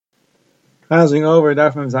Passing over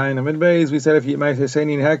Daf Mem Zayin Amid Beis, we said if you might say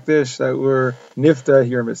Sheni and Hektish that were Nifta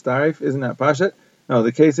here Mistarif, isn't that Pashat? No,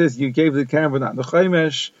 the case is you gave the Karen but not the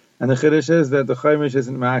Chaimish, and the Chiddush is that the Chaimish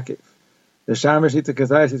isn't Makiv. The Shamish Ita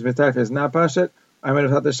Kazayis is Mistarif is not Pashat. I might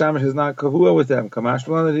have thought the Shamish is not Kavua with them. Kamash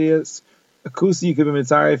Malonity is a Kusi, you could be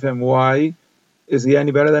Mitzarif, and why? Is he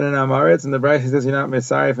any better than an Amaretz? And the Bryce says you're not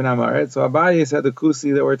Mitzarif and Amaretz. So Abaye said the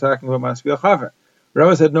Kusi that we're talking about must be a Chaver.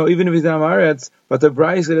 Rava said, no, even if he's an Amaretz, but the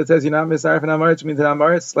Bryce that it says you're not Misarif and Amaretz means an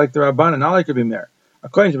Amaretz like the Rabbanan, not like Rabbi Meir.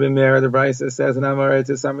 According to Rabbi Meir, the Bryce says an Amaretz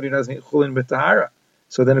is somebody who doesn't eat Chulin b'Tahara.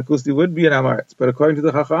 So then a Kusti would be an Amaretz. But according to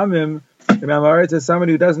the Chachamim, an Amaretz is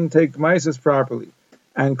somebody who doesn't take Maisus properly.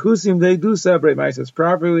 And Kusim, they do separate Maisus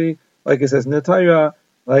properly, like it says in the Torah,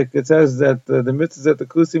 like it says that the mitzvahs that the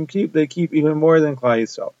Kusim keep, they keep even more than Klal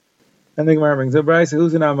Yisrael. And the Gemara brings the Bryce,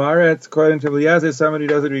 who's an Amaretz, according to Eliezer, somebody who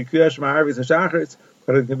doesn't read Kriyash Ma'arvis and Shacharitz.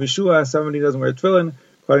 According to Bishua, somebody who doesn't wear tefillin.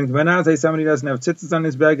 According to Manasseh, somebody who doesn't have tzitzis on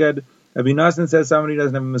his beged. Rabbi Nassan says somebody who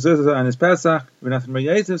doesn't have mezuzah on his Pesach. Rabbi Nathan Bar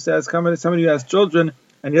Yosef says somebody who has children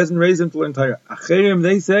and he doesn't raise them to learn Torah. Acherim,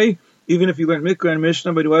 they say, even if you learned Mikra and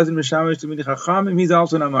Mishnah, but he wasn't Mishamish to Midi Chachamim, he's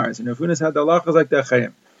also an Amaris. And Rafunas had the halachas like the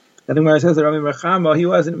Acherim. And the Gemara says that Rabbi Rechama, he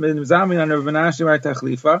wasn't Mizami on Rabbi Menashe Bar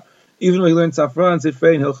Tachlifa, even though he learned Safra and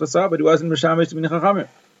Sifrei and Hilchasa, but he wasn't Mishamish to Midi Chachamim.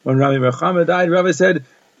 When Rabbi Rechama died, Rabbi said,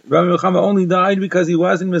 Rabbi Melchama only died because he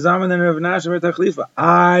wasn't Mizaman and Rav Menashe Bar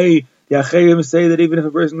Tachlifa. The Acherim say that even if a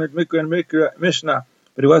person learned Mikra and Mishnah,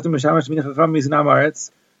 but he wasn't Mishamish Mini Chacham, he's an Amaretz.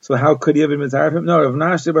 So how could he have been Mizarif him? No, Rav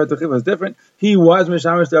Menashe Bar Tachlifa was different. He was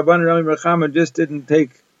Mishamish Rabban, and Rabbi Melchama just didn't take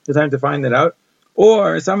the time to find it out.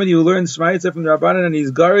 Or somebody who learns Shmaitza from the Rabbanan and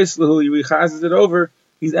he's Garis Lahu, he rechazes it over,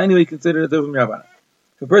 he's anyway considered a Tov from Rabbanan.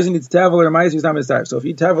 If a person needs Tevel or Mais, he's not Mizarif. So if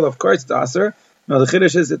he Tevel, of course it's Aser. No, the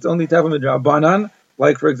Chiddush is it's only Tevel with Rabbanan.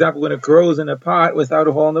 Like, for example, when it grows in a pot without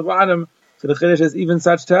a hole in the bottom, so the Chiddush is even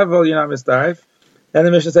such tevel, you're not mistarif. And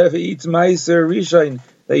the Mishnah said if he eats meiser rishain,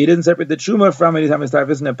 that you didn't separate the truma from it, he's not mistarif,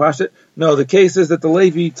 isn't it pashit? No, the case is that the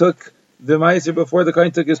Levi took the meiser before the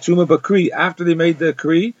Kohen took his truma bakri, after they made the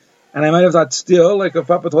kri, and I might have thought still, like if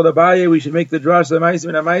Papa told Abaye, we should make the drash the meiser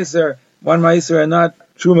and a meiser, one meiser and not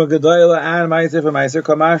truma gedoyla and meiser for meiser,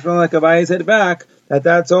 kamashman like Abaye said back,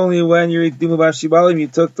 that's only when you're eating mubashibalim, you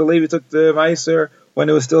took the Levi took the meiser, when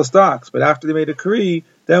it was still stocks. But after they made a kri,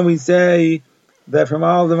 then we say that from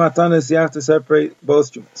all the matanas you have to separate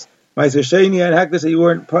both jumas. Meiser sheni and hektish that you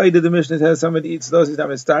weren't paid to the Mishnah says somebody eats those, he's not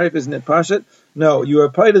mistarif, isn't it pashat? No, you were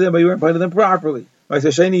paid to them, but you weren't paid to them properly.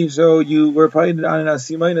 Meiser sheni, so you were paid on an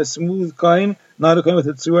asima, a smooth coin, not a coin with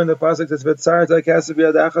a tzura in the pasuk that's betzar tzakasib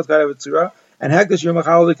yadachas got a tzura. And hektish you're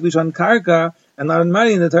machal the kedusha on karka and not on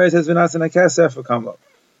money. And the Torah says v'nasan akasef v'kamlo.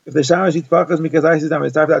 If the shamash eats pachas because I is not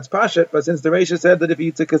mistarif, that's pashat. But since the Reisha said that if he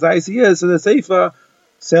eats a kazais he is, so the Seifa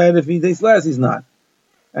said if he eats less he's not.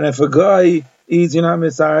 And if a guy eats you're not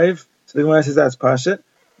mistarif, so the Gemara says that's pashat.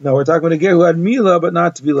 No, we're talking about a ger who had mila but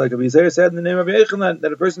not tvila. Like Abizar said in the name of Yechanan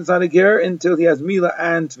that a person's not a ger until he has mila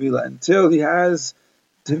and tvila. Until he has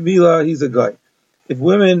tvila, he's a guy. If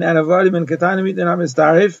women and avadim and katanim eat, they're not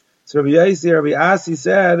mistarif. So Rabbi Yossi, Rabbi Asi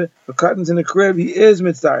said, for curtains in the crib, he is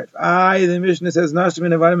mitzarif. The Mishnah says, Nashim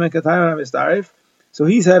in Avadim and Katanim are mitzarif. So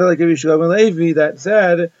he said, like Rabbi Shlomo Levi, that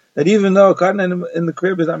said, that even though a curtain in the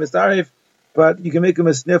crib is not mitzarif, but you can make him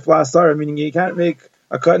a sniff lasara, meaning you can't make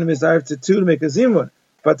a curtain mitzarif to two to make a zimun,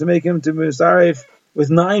 but to make him to mitzarif with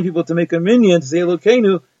 9 people to make a minyan, to say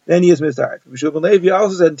Elokeinu, then he is mitzarif. Rabbi Shlomo Levi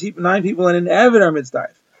also said, 9 people and an Evid are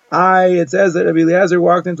mitzarif. It says that Rabbi Eliezer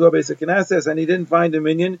walked into a basic Knesset and he didn't find a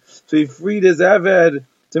minion, so he freed his Eved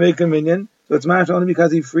to make a minion. So it's matched only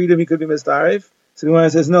because he freed him, he could be mistarif. So the one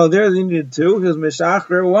says, no, there he needed 2. He was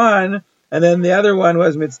Meshachar 1, and then the other one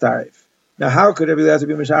was mitzarif. Now, how could Rabbi Eliezer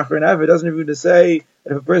be Meshachar and Eved? It doesn't even to say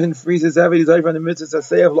that if a person frees his Eved, he's over on the mitzvah,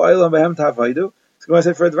 say of Lo'ilam Behem Tavaidu. So I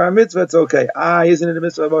said for a Dvar mitzvah, it's okay. Isn't it a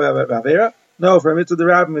mitzvah of Avera? No, for a mitzvah of the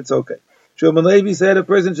Rabbim, it's okay. Shlomo Levi said a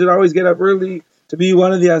person should always get up early to be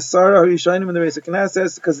one of the Asara Rishonim in the Beis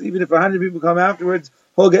Knesset, because even if 100 people come afterwards,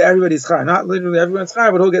 he'll get everybody's schar. Not literally everyone's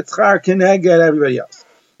schar, but he'll get schar, kineg, get everybody else.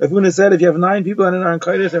 If Una said, if you have 9 people in an Aron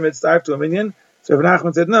Kodesh, and it's starved to a minion, so if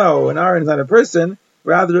Nachman said, no, an Aron is not a person,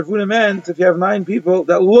 rather if Una meant, if you have 9 people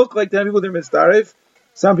that look like 10 people, they're mitzarif.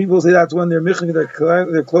 Some people say that's when they're mishling,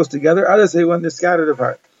 they're close together. Others say when they're scattered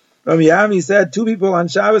apart. Rabbi Yami said 2 people on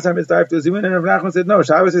Shabbos are mitzarif to a zimun, and Rav Nachman said no,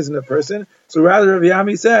 Shabbos isn't a person. So rather, Rabbi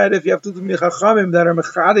Yami said if you have 2 chachamim that are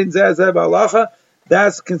mechadin zeh zeh ba'alacha,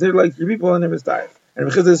 that's considered like 3 people and they're mitzarif. And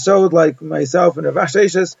Rav Chisda showed like myself, and Rav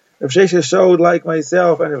Sheshes showed like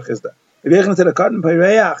myself and Rav Chisda. Rabbi Yechon said a cotton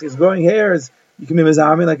peireach, he's growing hairs, you can be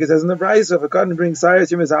mizamin like it says in the Brayso. So if a cotton brings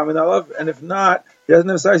cyrus, you're mizamin alav, and if not, he doesn't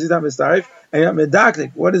have cyrus, he's not mitzarif, and you're not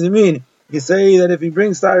medaklik. What does it mean? You say that if he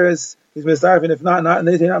brings Cyrus, he's Mitzaref, and if not, and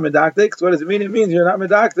they say not Medaktik. So what does it mean? It means you're not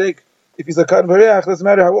Medaktik. If he's a Katan Pareach, doesn't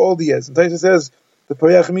matter how old he is. And Taisha says the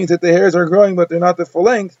Pareach means that the hairs are growing, but they're not the full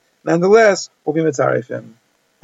length. Nonetheless, we'll be Mitzaref him.